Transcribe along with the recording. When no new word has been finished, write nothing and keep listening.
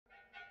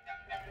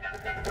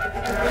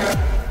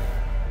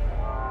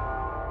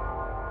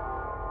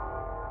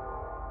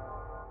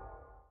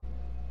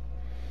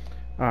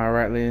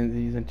Alright,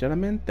 ladies and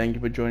gentlemen, thank you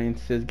for joining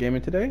Sis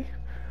Gaming today.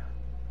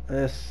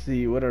 Let's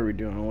see, what are we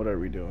doing? What are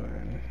we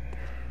doing?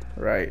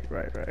 Right.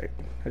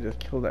 I just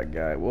killed that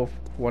guy. Wolf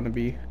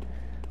wannabe.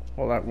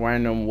 Well, that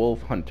random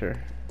wolf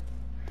hunter.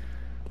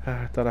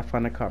 I thought I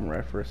found a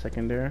comrade for a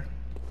second there.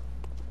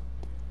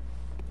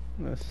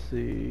 Let's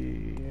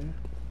see.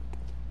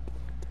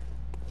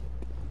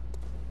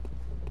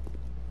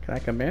 Can I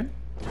come in?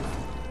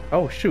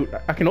 Oh shoot,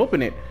 I can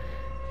open it.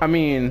 I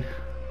mean,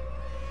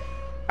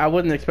 I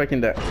wasn't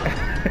expecting that.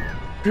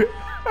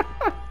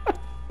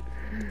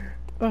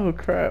 Oh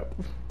crap.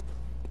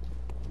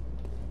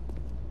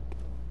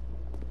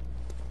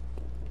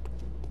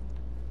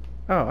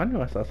 Oh, I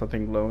knew I saw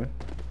something glowing.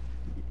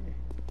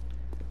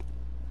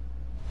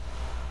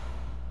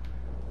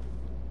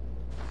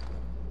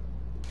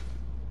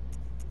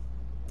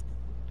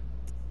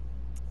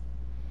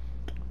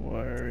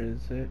 Where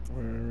is it?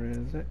 Where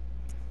is it?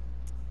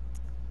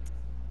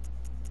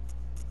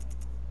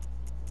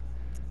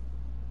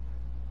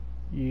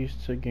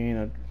 Used to gain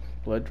a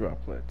blood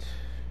droplet.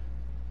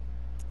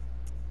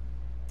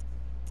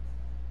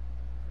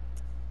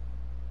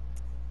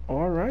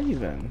 Alrighty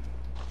then.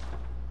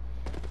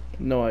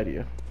 No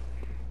idea.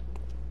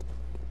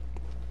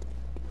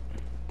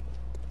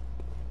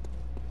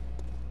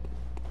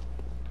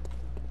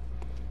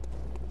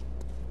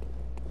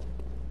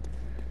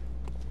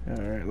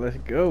 Alright, let's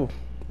go.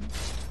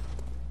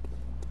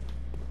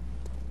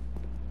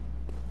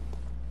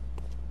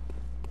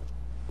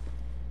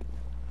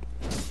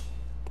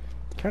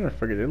 Kind of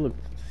figured it looked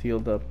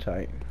sealed up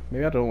tight.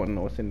 Maybe I don't want to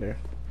know what's in there.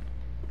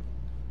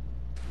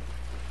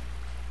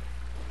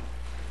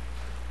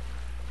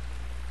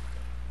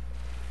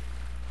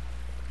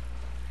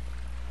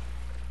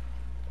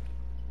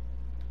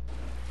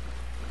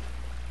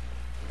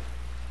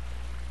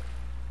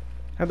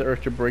 I have the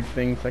urge to break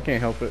things. I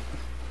can't help it.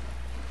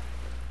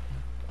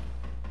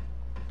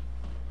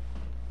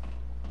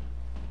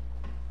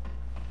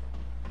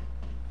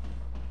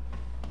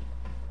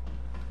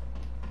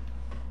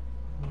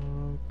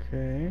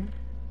 Okay.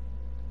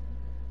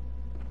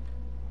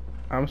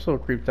 I'm so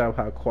creeped out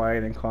how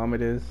quiet and calm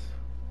it is.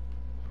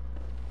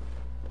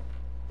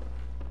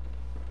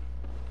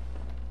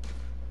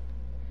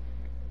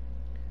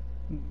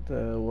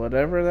 The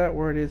whatever that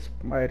word is,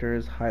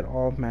 spiders hide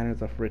all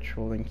manners of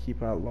ritual and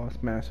keep out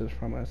lost masters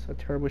from us. A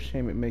terrible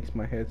shame, it makes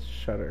my head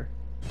shudder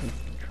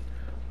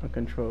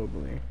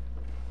uncontrollably.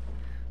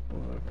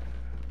 Look.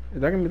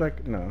 Is that gonna be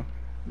like, no,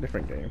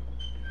 different game.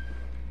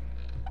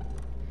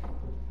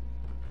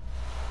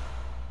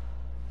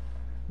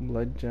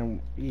 Blood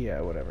gem,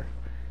 yeah, whatever.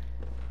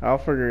 I'll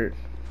figure it.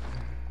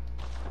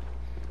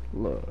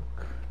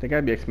 Look, there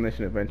gotta be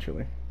explanation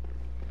eventually.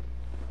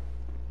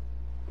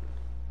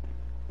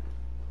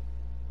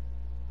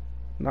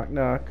 Knock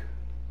knock.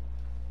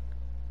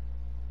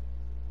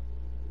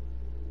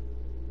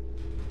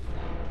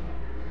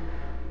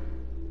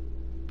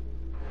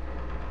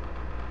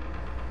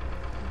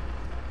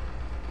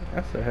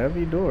 That's a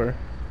heavy door.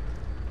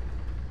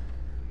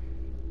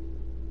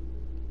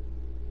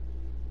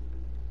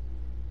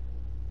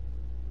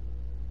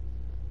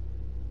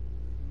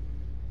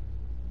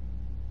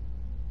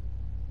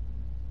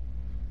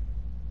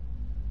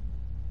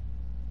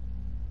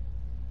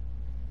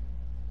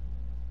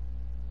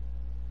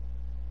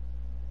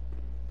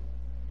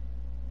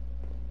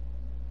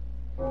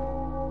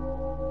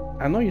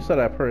 I know you saw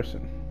that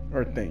person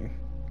or thing.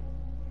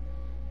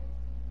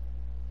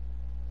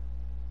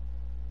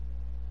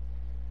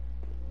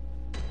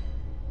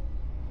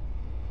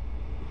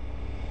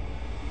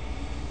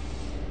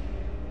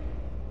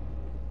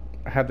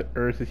 I had the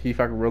urge to see if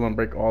I could roll and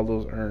break all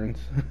those urns.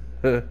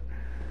 Hmm?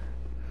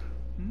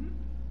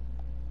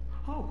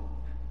 Oh,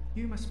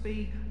 you must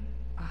be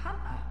a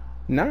hunter.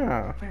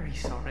 Nah. Very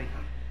sorry.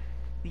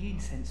 The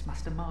incense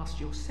must have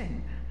masked your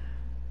scent.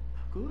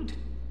 Good,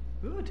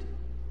 good.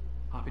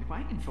 I've been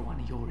waiting for one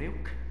of your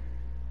ilk.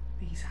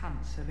 These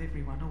hunts have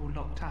everyone all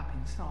locked up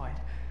inside,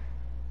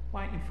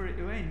 waiting for it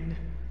to end.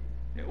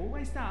 It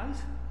always does,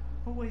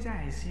 always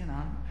has, you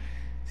know,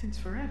 since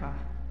forever.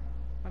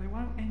 But it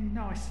won't end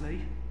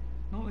nicely,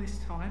 not this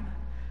time.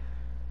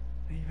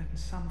 Even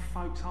some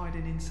folks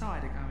hiding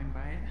inside are going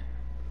bad.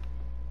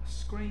 The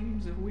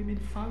screams of women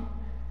folk,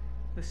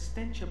 the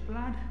stench of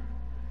blood,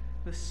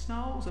 the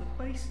snarls of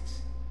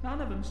beasts,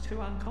 none of them's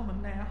too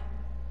uncommon now.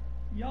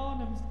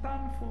 Yharnam's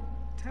done for,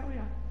 tell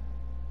ya.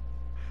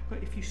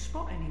 But if you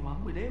spot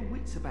anyone with their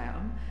wits about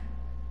them,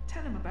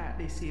 tell them about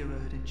this here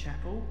Erden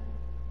chapel.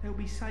 They'll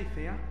be safe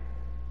here.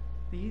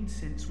 The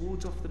incense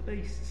wards off the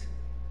beasts.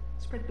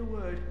 Spread the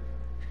word.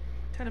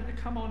 Tell them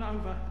to come on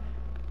over,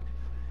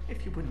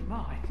 if you wouldn't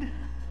mind.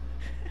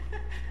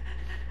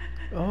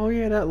 Oh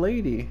yeah, that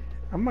lady.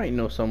 I might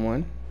know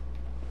someone.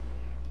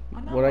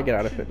 What'd I get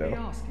out of it though?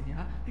 Asking you,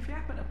 if you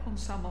happen upon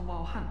someone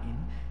while hunting,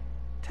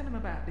 tell them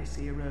about this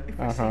here, if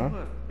they seem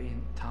worth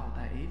being told,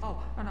 that is.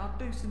 Oh, and I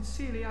do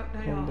sincerely hope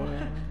they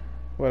are.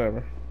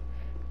 Whatever.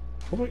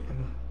 Oh, wait.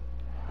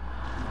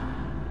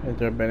 Is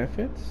there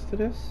benefits to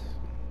this?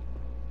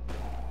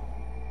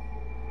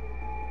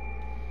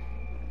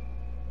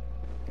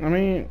 I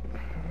mean,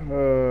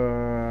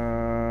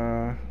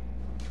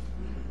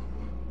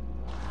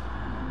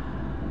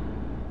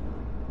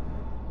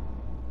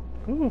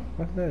 ooh,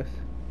 what's this?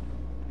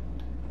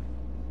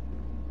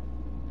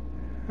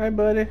 Hi,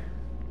 buddy.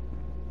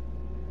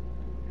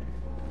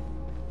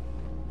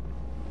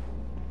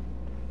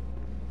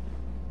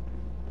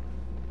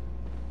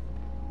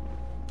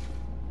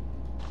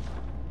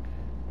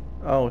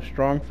 Oh,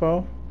 strong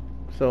foe?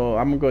 So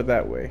I'm gonna go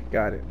that way.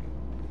 Got it.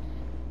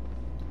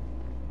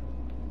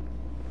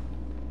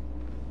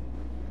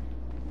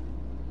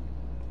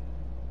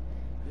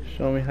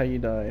 Show me how you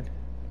died.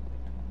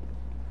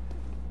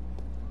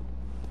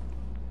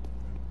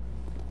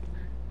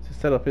 It's a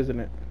setup, isn't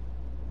it?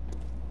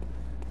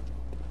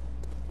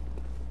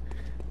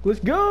 Let's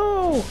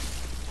go!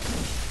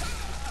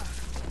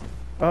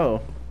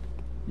 Oh,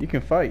 you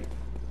can fight.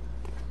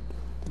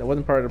 That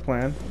wasn't part of the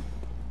plan.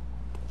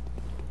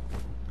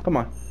 Come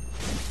on.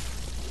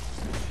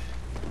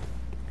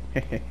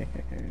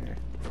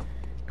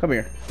 Come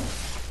here.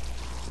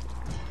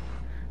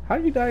 How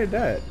do you die at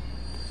that?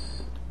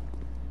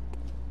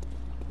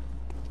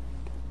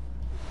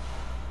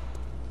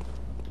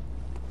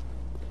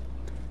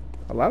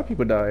 A lot of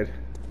people died.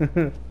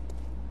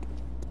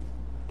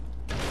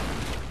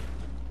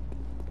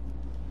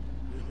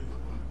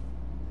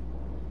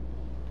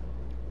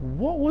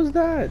 What was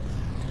that?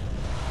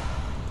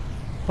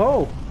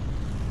 Oh.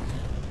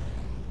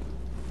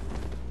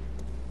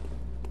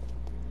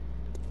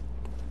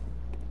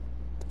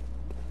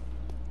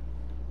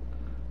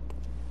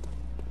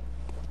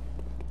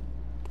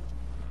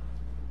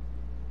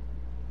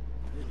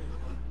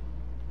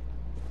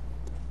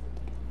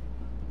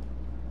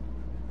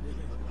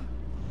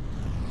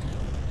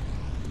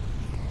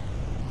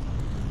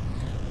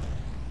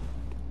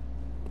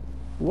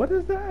 What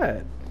is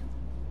that?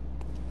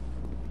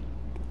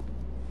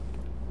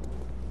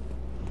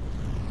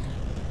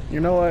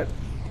 You know what?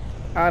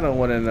 I don't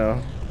want to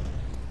know.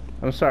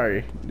 I'm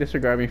sorry.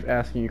 Disregard me for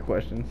asking you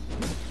questions.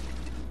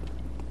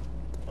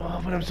 Oh,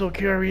 but I'm so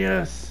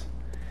curious.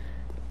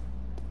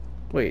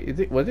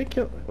 Wait, was it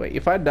kill? Wait,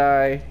 if I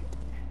die,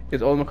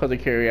 it's only because of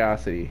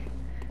curiosity.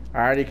 I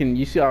already can.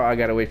 You see how I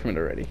got away from it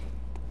already.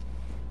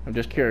 I'm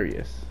just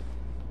curious.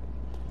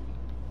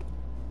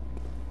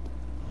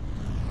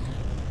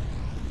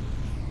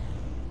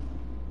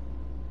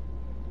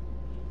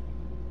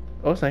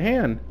 Oh, it's a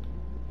hand.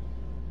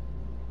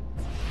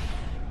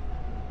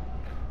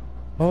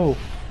 Oh.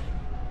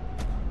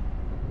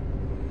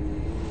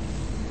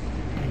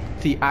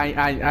 See,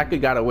 I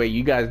could got away.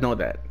 You guys know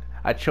that.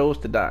 I chose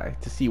to die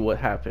to see what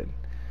happened.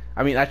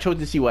 I mean, I chose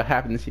to see what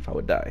happened to see if I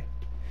would die.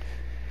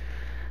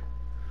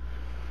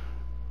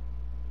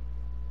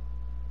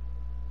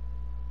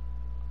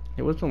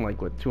 It wasn't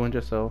like what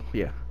 200, so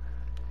yeah.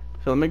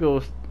 So let me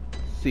go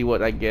see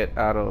what I get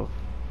out of.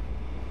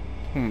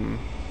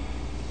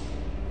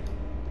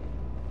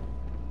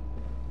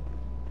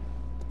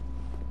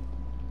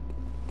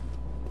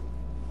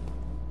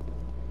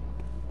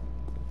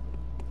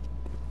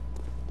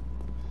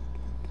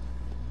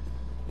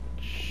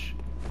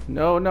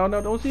 No, no,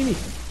 no, don't see me.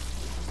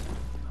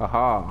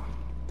 Haha.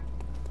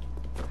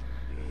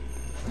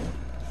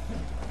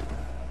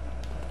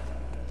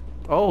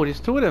 Oh, there's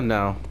two of them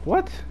now.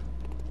 What?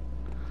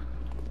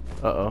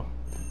 Uh-oh.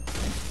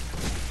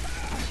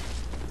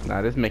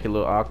 Nah, this make it a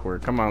little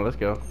awkward. Come on, let's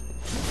go.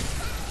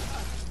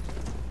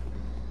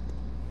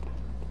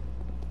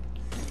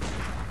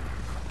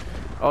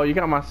 Oh, you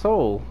got my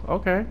soul.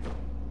 Okay.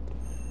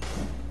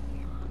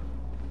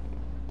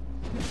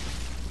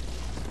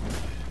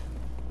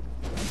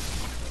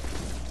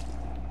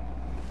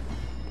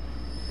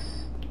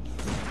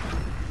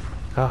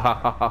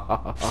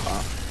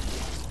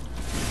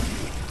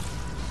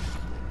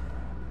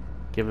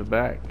 Give it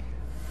back.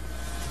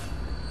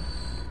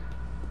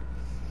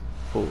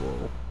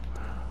 Fool.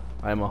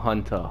 I'm a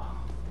hunter.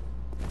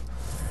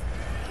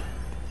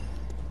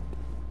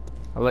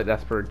 I'll let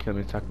that spirit kill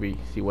me so I can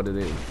see what it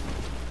is.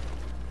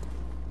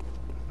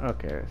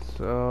 Okay,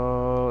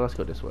 so let's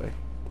go this way.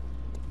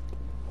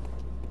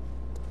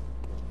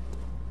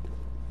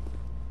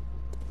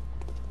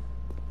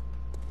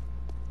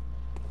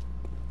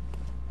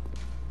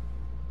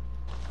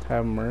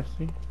 Have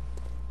mercy.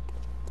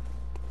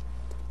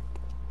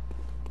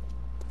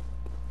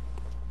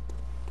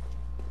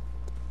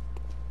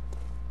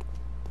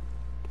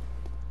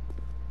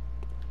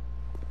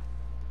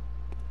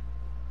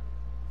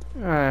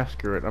 Ah,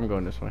 screw it. I'm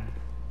going this way.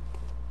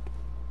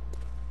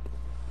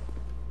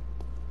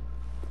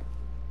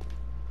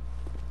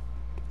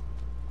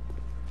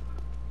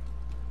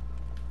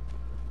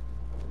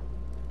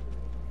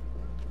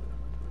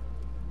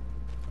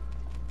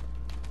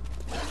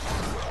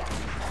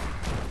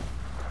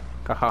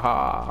 Ha ha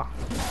ha.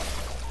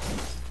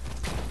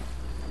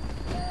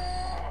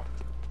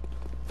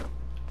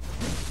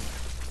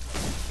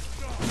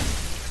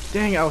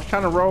 Dang, I was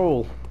trying to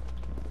roll.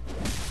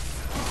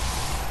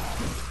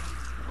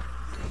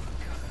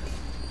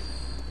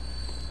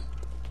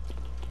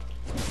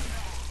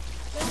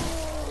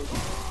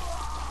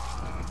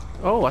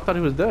 Oh, I thought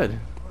he was dead.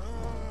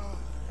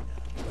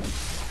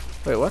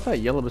 Wait, what's that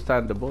yellow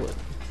beside the bullet?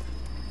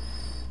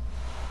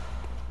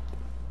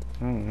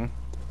 Hmm.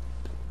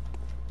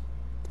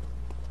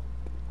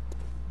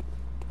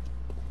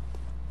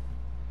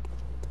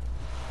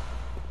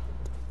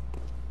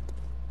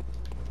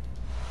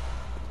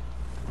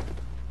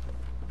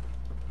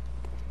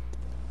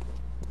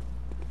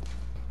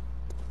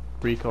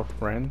 Recall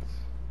friends.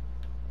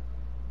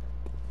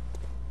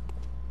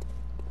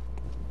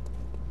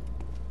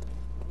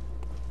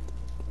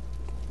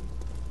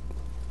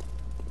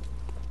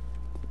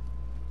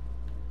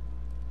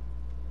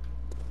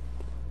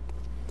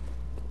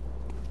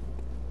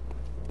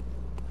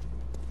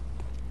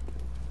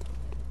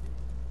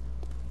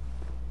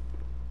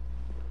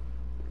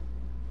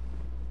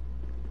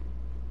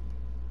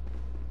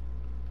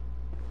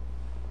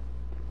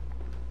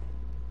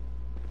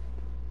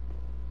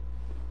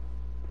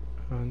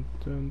 Dun,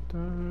 dun,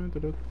 dun,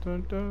 dun,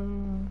 dun,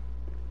 dun.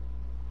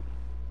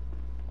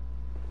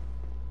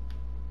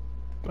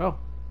 Oh.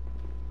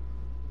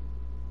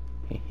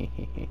 Let's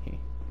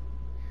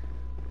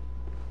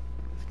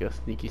go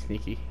sneaky,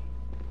 sneaky.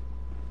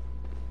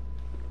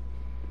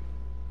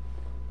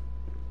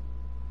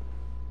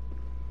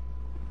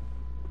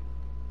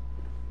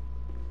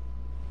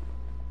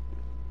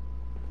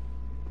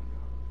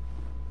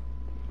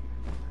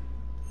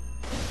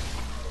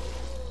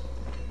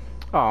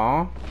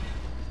 Aww.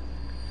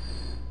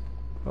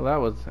 Well,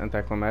 that was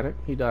anticlimactic.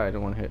 He died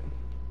in one hit.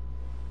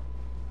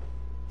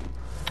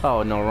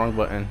 Oh no, wrong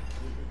button.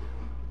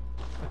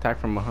 Attack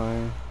from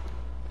behind.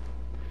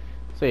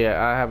 So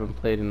yeah, I haven't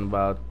played in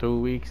about 2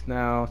 weeks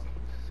now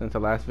since the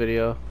last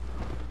video.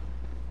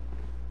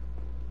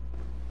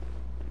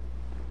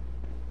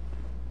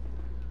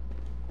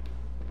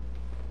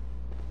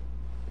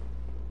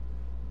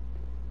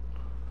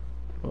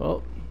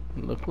 Well,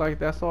 looks like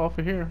that's all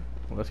for here.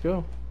 Let's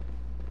go.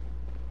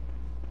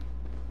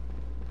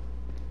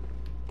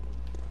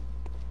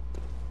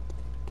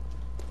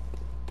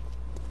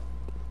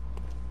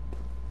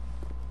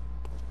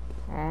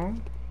 Aw,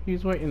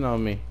 he's waiting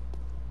on me.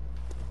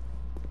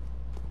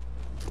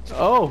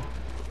 Oh!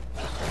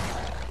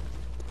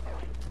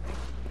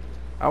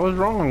 I was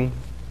wrong.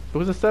 It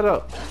was a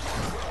setup.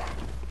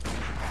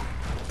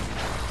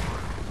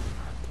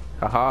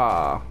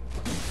 Haha.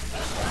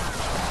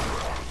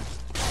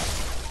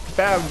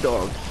 Bad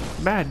dogs.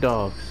 Bad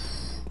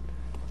dogs.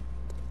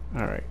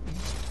 Alright.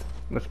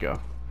 Let's go.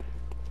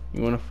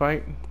 You wanna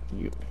fight?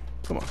 You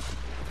come on.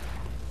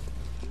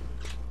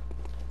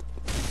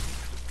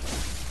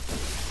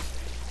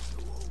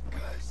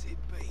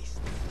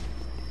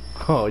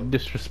 Oh,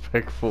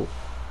 disrespectful.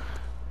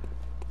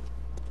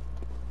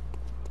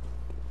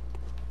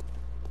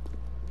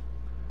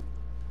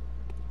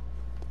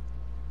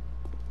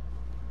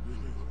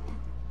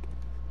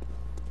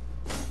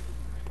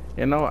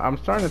 You know, I'm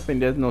starting to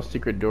think there's no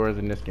secret doors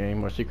in this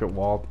game or secret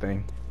wall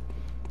thing.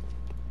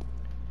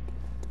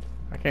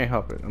 I can't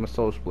help it. I'm a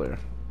Souls player.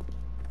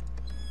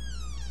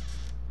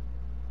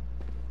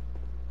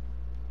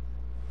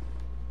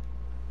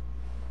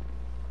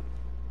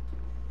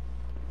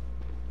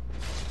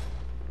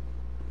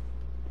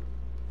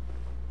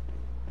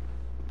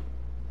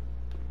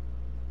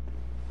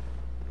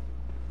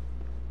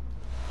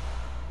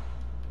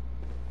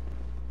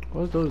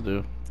 What does those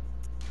do?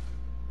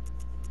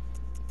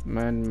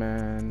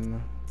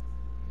 Man.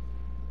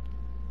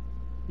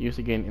 Use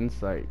to gain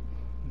insight.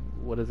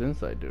 What does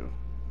insight do?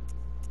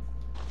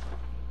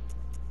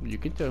 You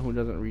can tell who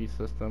doesn't read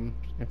system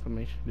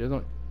information. There's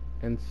no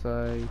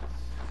insights.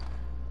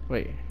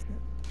 Wait.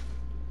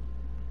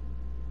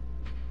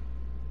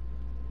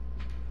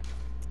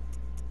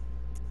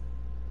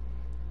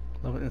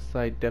 Level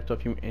insight, depth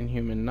of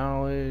inhuman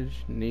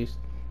knowledge,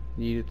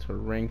 needed to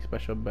ring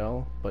special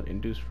bell, but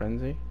induce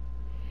frenzy.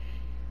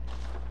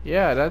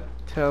 Yeah, that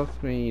tells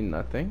me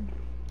nothing.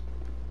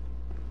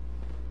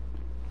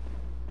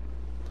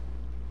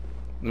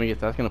 Let me guess,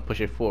 that's gonna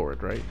push it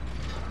forward, right?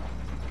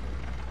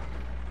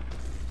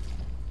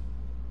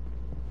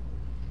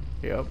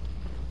 Yep.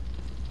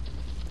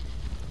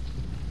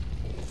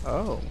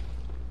 Oh.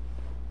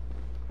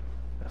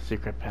 A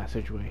secret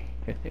passageway.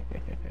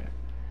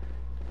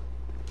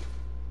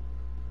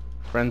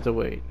 Friends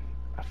await.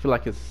 I feel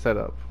like it's set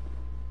up.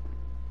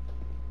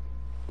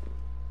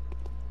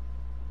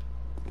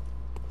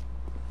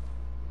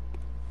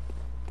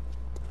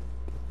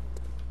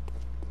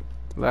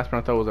 Last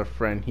one I thought was a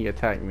friend. He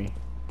attacked me.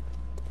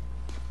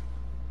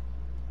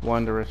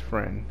 Wanderer's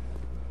friend.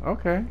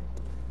 Okay.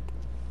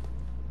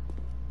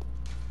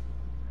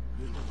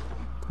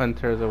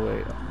 Hunters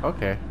away.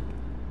 Okay.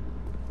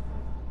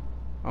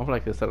 I don't feel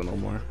like it's set up no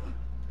more.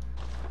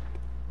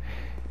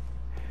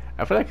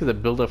 I feel like it's a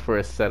build up for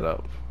a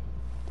setup.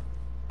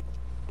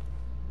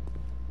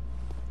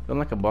 Don't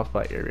like a boss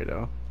fight area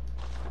though.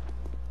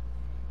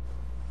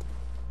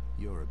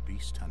 You're a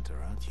beast hunter,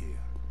 aren't you?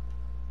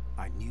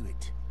 I knew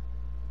it.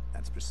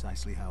 That's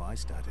precisely how I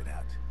started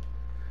out.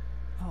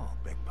 Oh,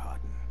 beg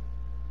pardon.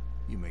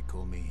 You may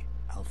call me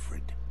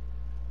Alfred,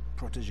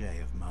 protege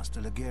of Master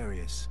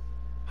Ligarius,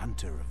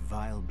 hunter of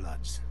vile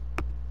bloods.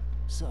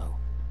 So,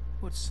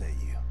 what say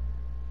you?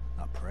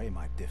 Our prey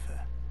might differ,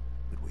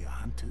 but we are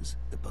hunters,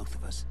 the both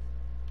of us.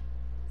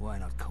 Why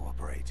not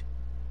cooperate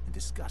and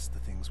discuss the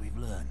things we've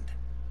learned?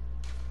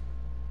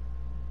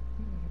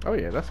 Oh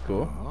yeah, that's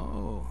cool.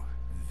 Oh,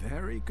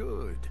 very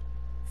good.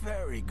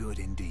 Very good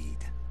indeed.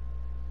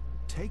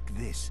 Take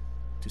this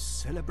to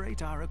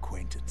celebrate our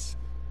acquaintance.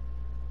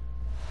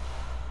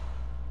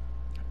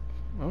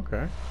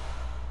 Okay.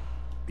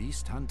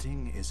 Beast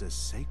hunting is a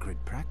sacred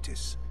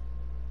practice.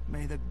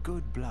 May the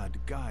good blood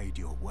guide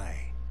your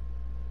way.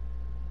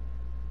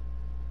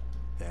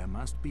 There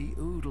must be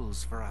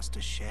oodles for us to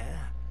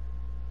share.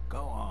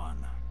 Go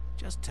on.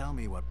 Just tell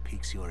me what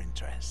piques your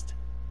interest.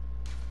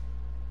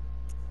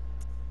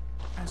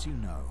 As you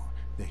know,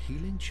 the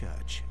Healing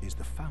Church is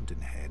the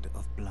fountainhead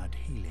of blood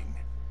healing.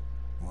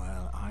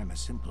 Well, I'm a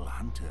simple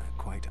hunter,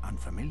 quite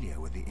unfamiliar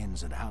with the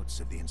ins and outs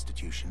of the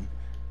institution.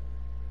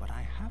 But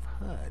I have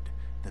heard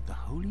that the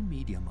holy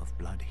medium of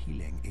blood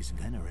healing is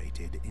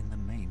venerated in the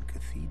main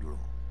cathedral,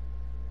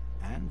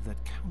 and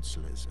that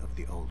counselors of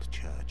the old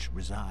church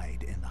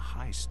reside in the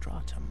high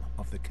stratum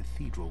of the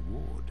cathedral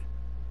ward.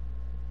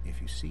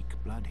 If you seek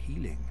blood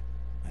healing,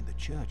 and the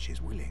church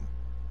is willing,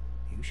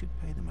 you should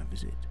pay them a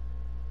visit.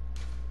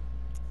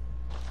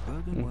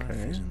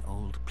 Byrgenwerth is an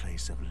old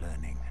place of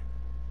learning,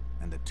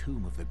 and the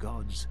Tomb of the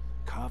Gods,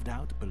 carved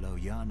out below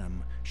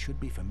Yharnam, should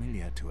be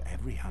familiar to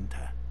every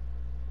hunter.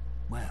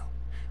 Well,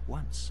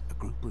 once a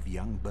group of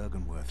young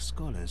Byrgenwerth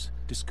scholars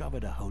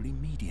discovered a holy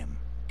medium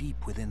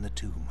deep within the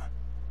tomb.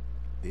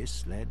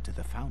 This led to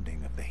the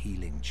founding of the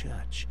Healing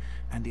Church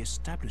and the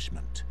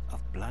establishment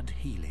of blood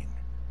healing.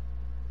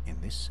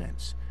 In this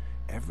sense,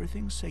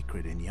 everything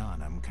sacred in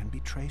Yharnam can be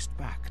traced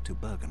back to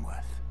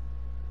Byrgenwerth.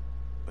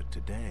 But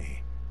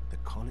today, the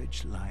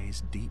college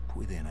lies deep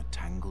within a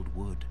tangled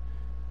wood,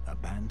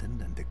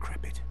 abandoned and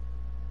decrepit.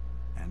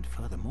 And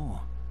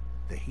furthermore,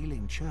 the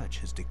Healing Church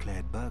has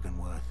declared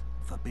Byrgenwerth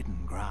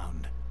forbidden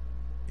ground.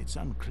 It's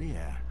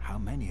unclear how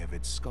many of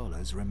its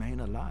scholars remain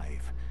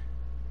alive,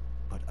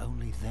 but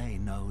only they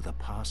know the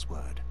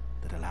password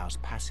that allows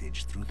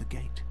passage through the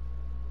gate.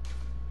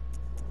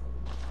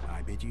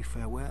 I bid you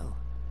farewell.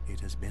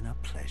 It has been a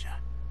pleasure.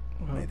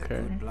 May the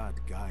good blood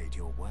guide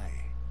your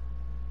way.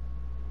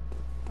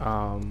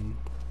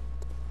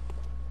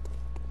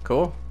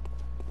 Cool.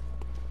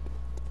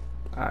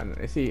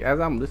 See, as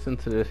I'm listening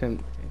to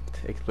him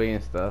explaining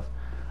stuff,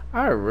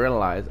 I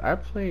realized I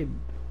played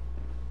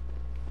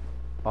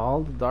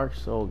all the Dark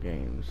Soul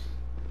games,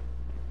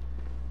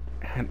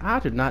 and I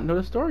did not know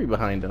the story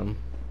behind them.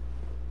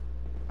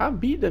 I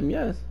beat them,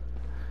 yes,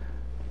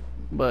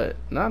 but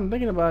now I'm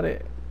thinking about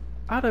it,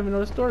 I don't even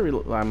know the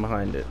storyline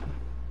behind it.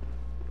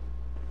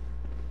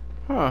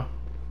 Huh.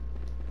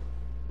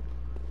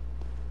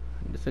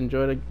 Just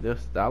enjoy the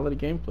style of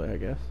the gameplay, I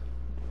guess.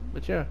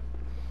 But yeah,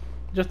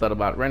 just thought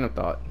about it. Random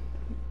thought.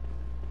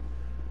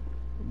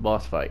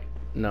 Boss fight.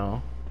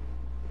 No.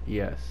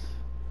 Yes.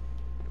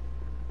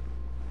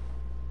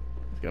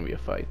 It's gonna be a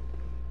fight.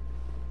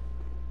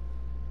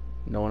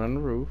 No one on the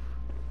roof.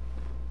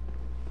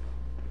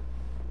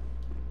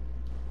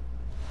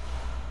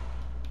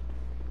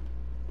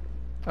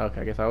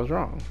 Okay, I guess I was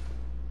wrong.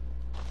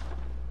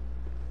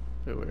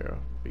 Beware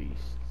of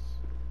beasts.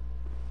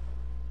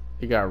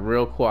 It got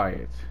real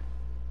quiet.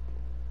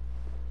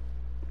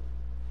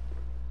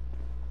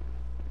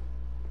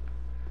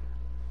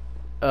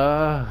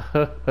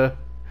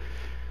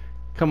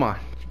 Come on,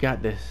 you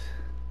got this.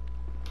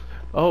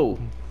 Oh,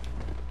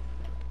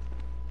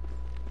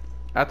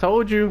 I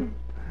told you.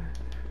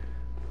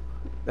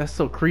 That's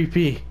so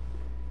creepy.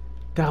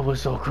 That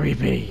was so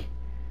creepy.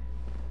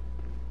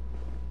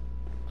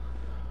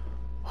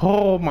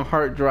 Oh, my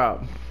heart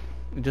dropped.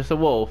 Just a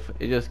wolf.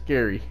 It's just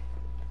scary.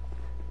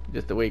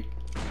 Just awake.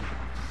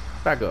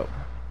 Back up.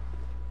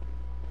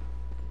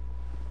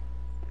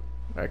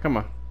 Alright, come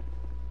on.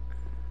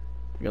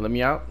 You gonna let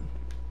me out?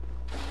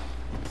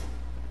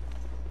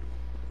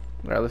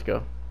 Alright, let's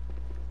go.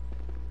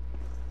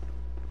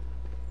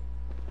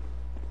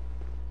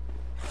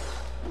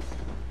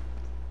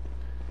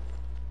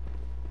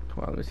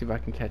 Come on, let me see if I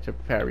can catch a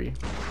parry.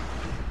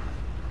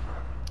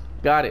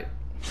 Got it.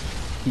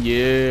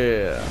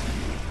 Yeah.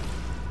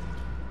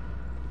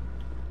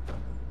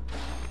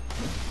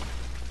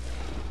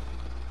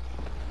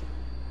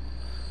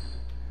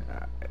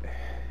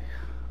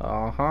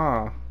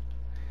 Uh-huh.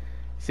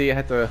 See, I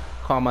had to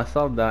calm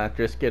myself down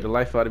after it scared the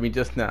life out of me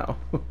just now.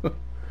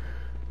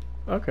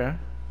 Okay.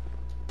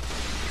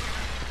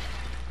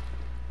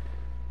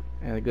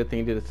 And a good thing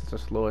you did is such a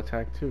slow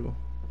attack too.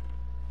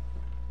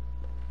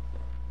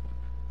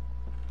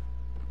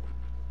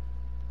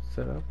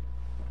 Set up.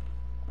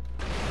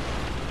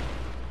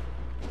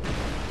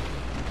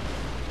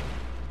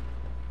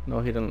 No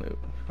hidden loot.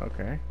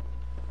 Okay.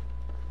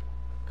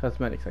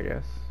 Cosmetics, I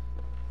guess.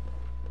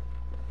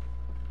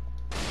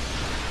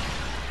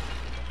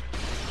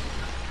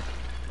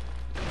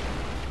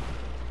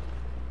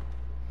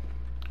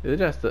 Is it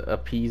just to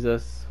appease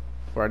us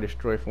for our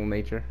destroyful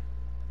nature?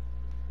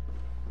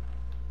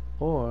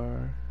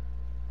 Or...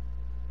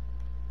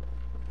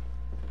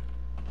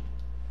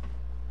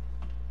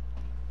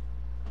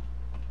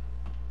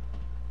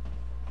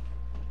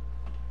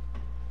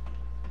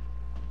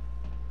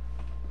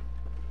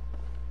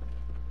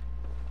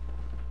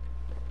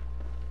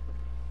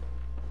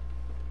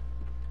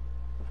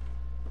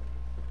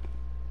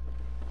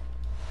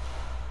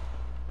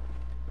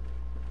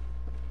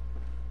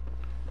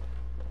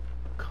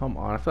 Come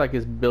on, I feel like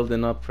it's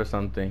building up for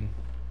something.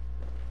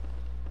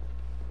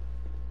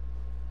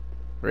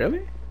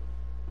 Really?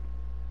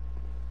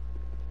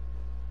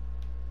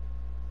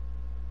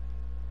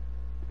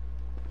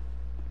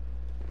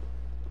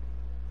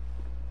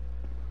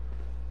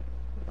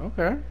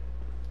 Okay.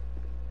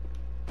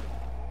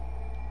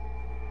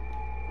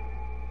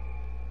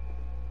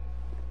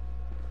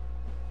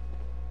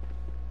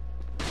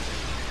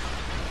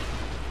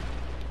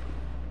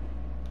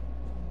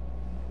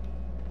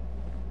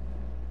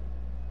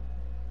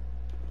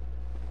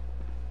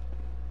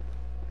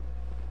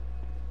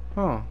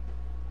 Huh.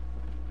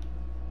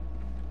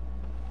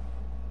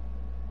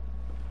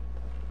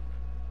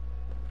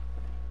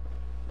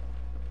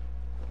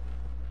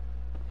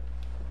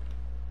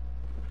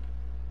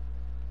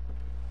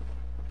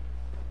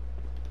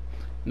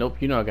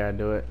 Nope, you know I gotta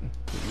do it.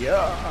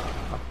 Yeah.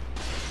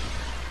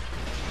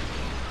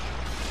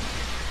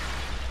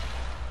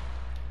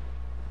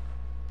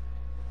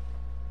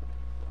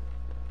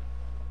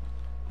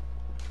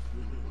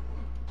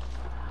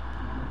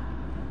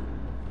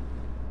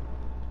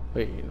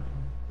 Wait.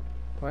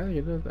 Why do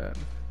you do that?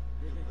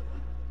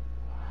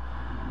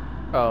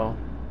 Oh.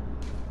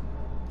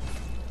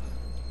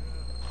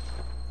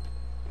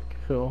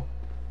 Cool.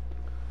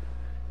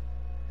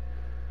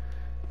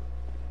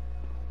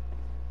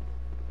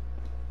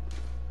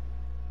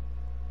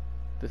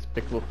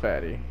 Despicable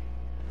fatty.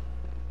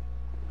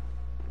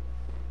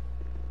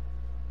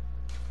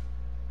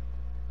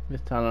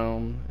 This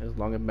tunnel is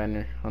long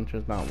abandoned.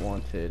 Hunters not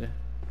wanted.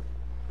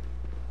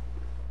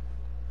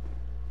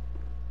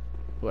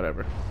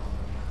 Whatever.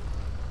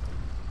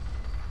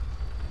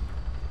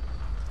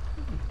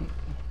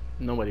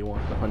 Nobody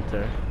wants the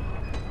hunter,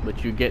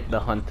 but you get the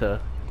hunter.